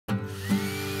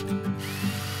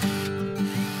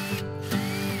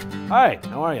Hi,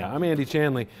 how are you? I'm Andy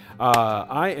Chanley.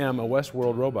 I am a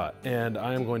Westworld robot, and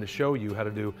I am going to show you how to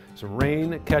do some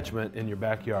rain catchment in your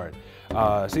backyard.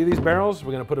 See these barrels?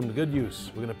 We're going to put them to good use.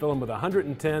 We're going to fill them with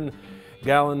 110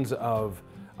 gallons of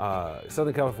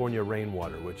Southern California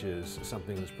rainwater, which is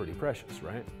something that's pretty precious,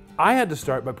 right? I had to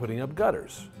start by putting up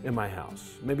gutters in my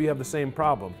house. Maybe you have the same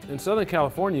problem. In Southern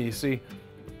California, you see,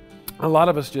 a lot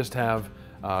of us just have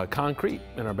concrete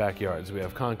in our backyards. We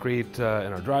have concrete in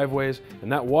our driveways,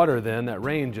 and that water then, that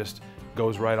rain just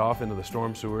goes right off into the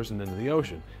storm sewers and into the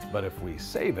ocean. But if we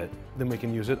save it, then we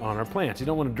can use it on our plants. You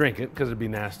don't want to drink it because it'd be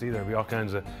nasty. There'd be all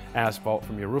kinds of asphalt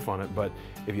from your roof on it, but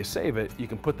if you save it, you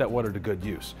can put that water to good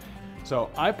use.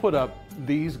 So I put up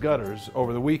these gutters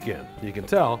over the weekend. You can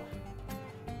tell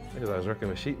because I was working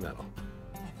with sheet metal.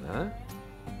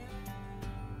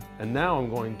 And now I'm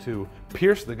going to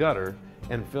pierce the gutter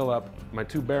and fill up my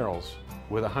 2 barrels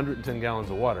with 110 gallons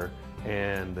of water,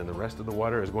 and then the rest of the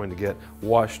water is going to get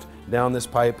washed down this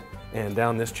pipe and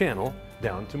down this channel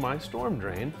down to my storm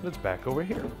drain that's back over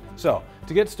here. So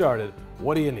to get started,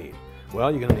 what do you need?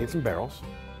 Well, you're going to need some barrels,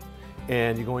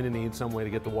 and you're going to need some way to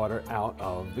get the water out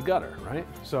of the gutter, right?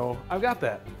 So I've got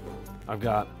that. I've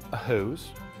got a hose,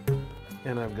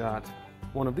 and I've got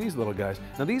one of these little guys.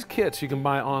 Now these kits you can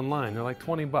buy online, they're like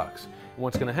 20 bucks. And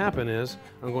what's gonna happen is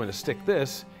I'm going to stick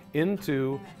this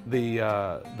into the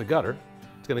gutter.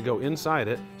 It's gonna go inside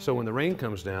it, so when the rain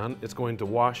comes down, it's going to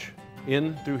wash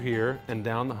in through here and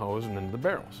down the hose and into the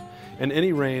barrels. And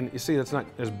any rain, you see that's not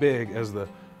as big as the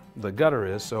gutter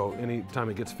is, so anytime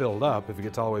it gets filled up, if it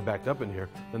gets all the way backed up in here,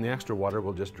 then the extra water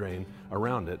will just drain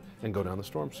around it and go down the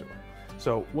storm sewer.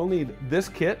 So we'll need this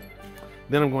kit.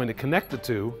 Then I'm going to connect the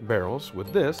 2 barrels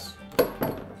with this,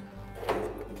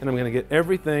 and I'm going to get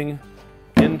everything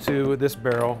into this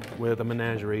barrel with a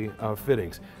menagerie of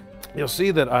fittings. You'll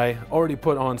see that I already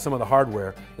put on some of the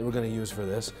hardware that we're going to use for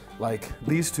this, like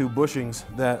these 2 bushings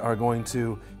that are going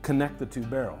to connect the 2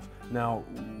 barrels. Now,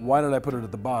 why did I put it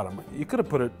at the bottom? You could have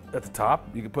put it at the top,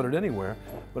 you could put it anywhere,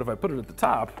 but if I put it at the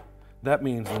top, that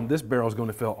means then this barrel is going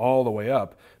to fill all the way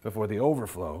up before the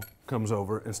overflow comes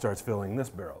over and starts filling this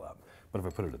barrel up. But if I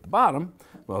put it at the bottom,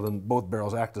 well, then both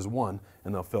barrels act as one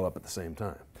and they'll fill up at the same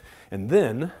time. And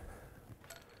then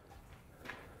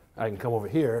I can come over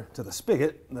here to the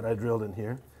spigot that I drilled in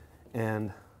here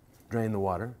and drain the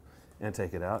water and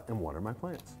take it out and water my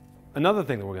plants. Another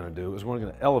thing that we're going to do is we're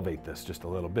going to elevate this just a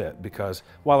little bit, because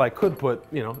while I could put,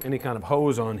 you know, any kind of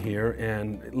hose on here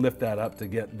and lift that up to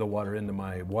get the water into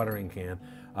my watering can,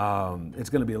 it's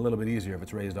going to be a little bit easier if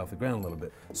it's raised off the ground a little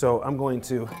bit. So I'm going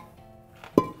to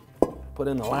put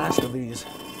in the last of these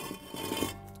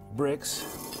bricks,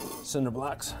 cinder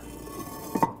blocks.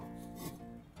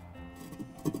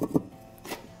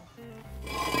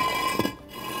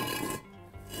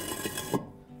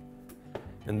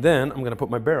 And then I'm going to put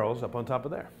my barrels up on top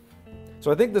of there.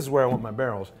 So I think this is where I want my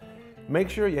barrels. Make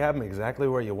sure you have them exactly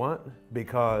where you want,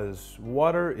 because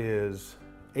water is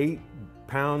 8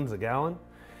 pounds a gallon.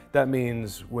 That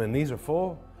means when these are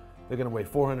full, they're going to weigh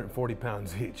 440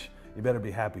 pounds each. You better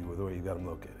be happy with where you got them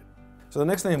located. So the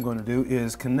next thing I'm going to do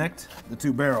is connect the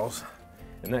 2 barrels,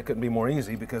 and that couldn't be more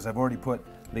easy because I've already put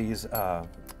these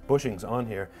bushings on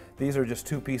here. These are just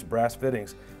 2-piece brass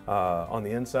fittings. On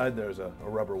the inside there's a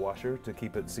rubber washer to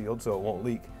keep it sealed so it won't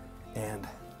leak, and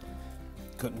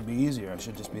couldn't be easier. I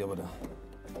should just be able to.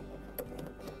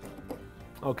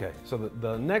 Okay, so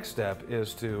the next step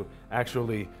is to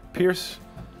actually pierce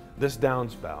this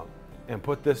downspout and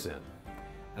put this in.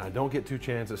 And I don't get 2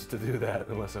 chances to do that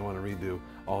unless I want to redo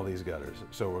all these gutters.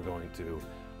 So we're going to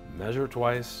measure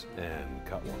twice and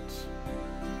cut once.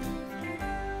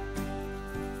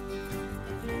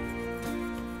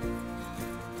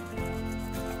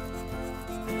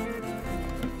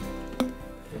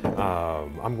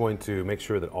 I'm going to make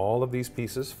sure that all of these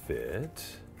pieces fit.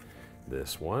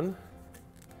 This one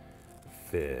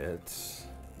fits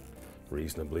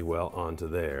reasonably well onto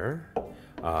there.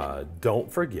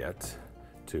 Don't forget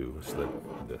to slip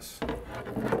this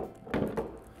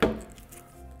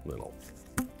little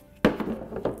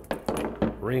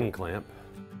ring clamp.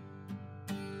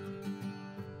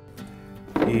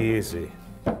 Easy.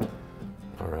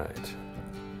 All right.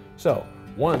 So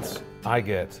once I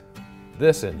get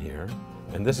this in here,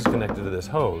 and this is connected to this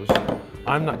hose,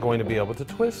 I'm not going to be able to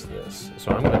twist this.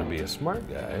 So I'm going to be a smart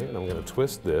guy, and I'm going to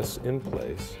twist this in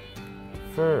place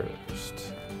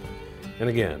first. And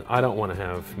again, I don't want to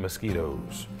have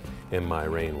mosquitoes in my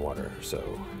rainwater, so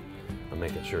I'm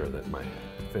making sure that my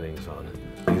fittings on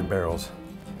these barrels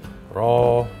are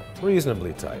all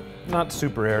reasonably tight. Not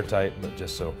super airtight, but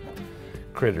just so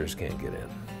critters can't get in.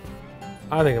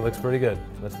 I think it looks pretty good.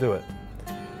 Let's do it.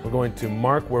 we're going to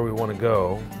mark where we want to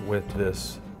go with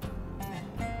this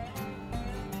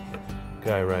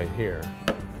guy right here,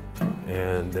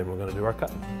 and then we're going to do our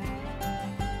cut.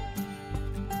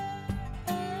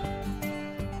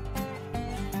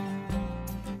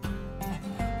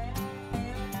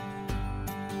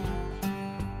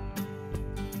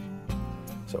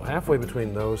 So halfway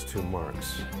between those two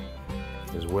marks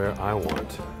is where I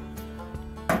want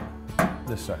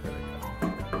this sucker to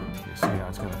go. You see how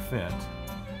it's going to fit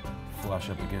flush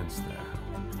up against there.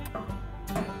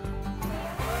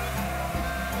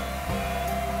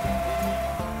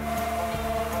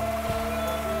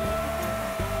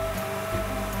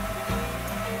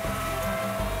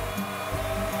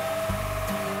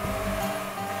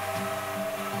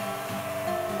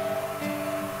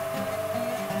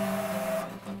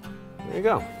 There you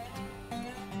go.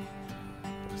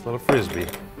 Nice little frisbee.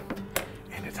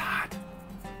 And it's hot.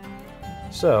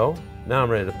 So now I'm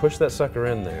ready to push that sucker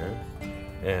in there,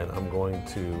 and I'm going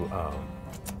to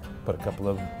put a couple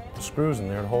of screws in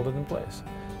there to hold it in place.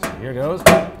 So here goes.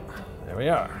 There we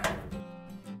are.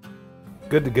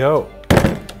 Good to go.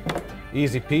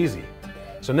 Easy peasy.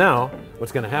 So now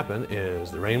what's going to happen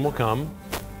is the rain will come,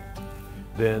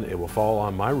 then it will fall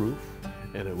on my roof,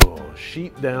 and it will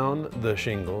sheet down the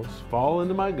shingles, fall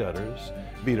into my gutters,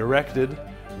 be directed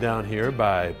down here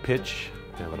by pitch,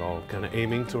 have it all kind of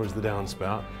aiming towards the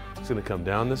downspout. It's going to come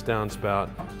down this downspout,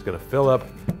 it's going to fill up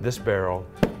this barrel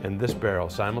and this barrel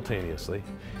simultaneously,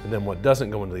 and then what doesn't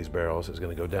go into these barrels is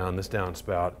going to go down this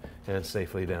downspout and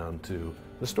safely down to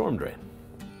the storm drain.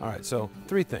 All right, so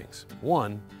 3 things.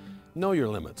 1, know your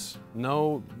limits.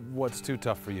 Know what's too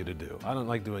tough for you to do. I don't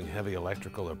like doing heavy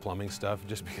electrical or plumbing stuff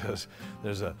just because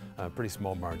there's a pretty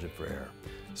small margin for error.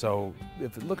 So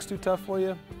if it looks too tough for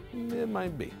you, it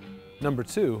might be. Number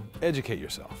 2, educate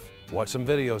yourself. Watch some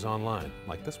videos online,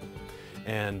 like this one.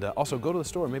 And also go to the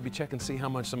store, maybe check and see how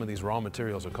much some of these raw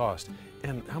materials will cost.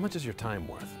 And how much is your time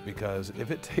worth? Because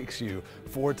if it takes you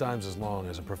 4 times as long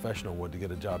as a professional would to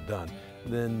get a job done,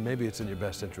 then maybe it's in your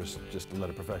best interest just to let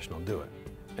a professional do it.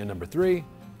 And number 3,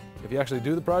 if you actually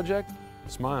do the project,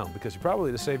 smile, because you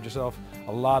probably just saved yourself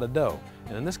a lot of dough.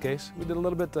 And in this case, we did a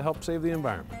little bit to help save the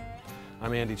environment.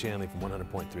 I'm Andy Chanley from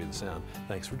 100.3 The Sound.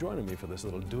 Thanks for joining me for this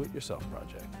little do-it-yourself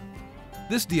project.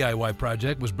 This DIY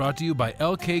project was brought to you by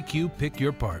LKQ Pick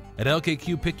Your Part. At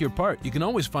LKQ Pick Your Part, you can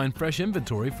always find fresh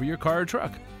inventory for your car or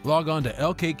truck. Log on to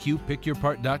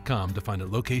lkqpickyourpart.com to find a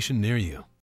location near you.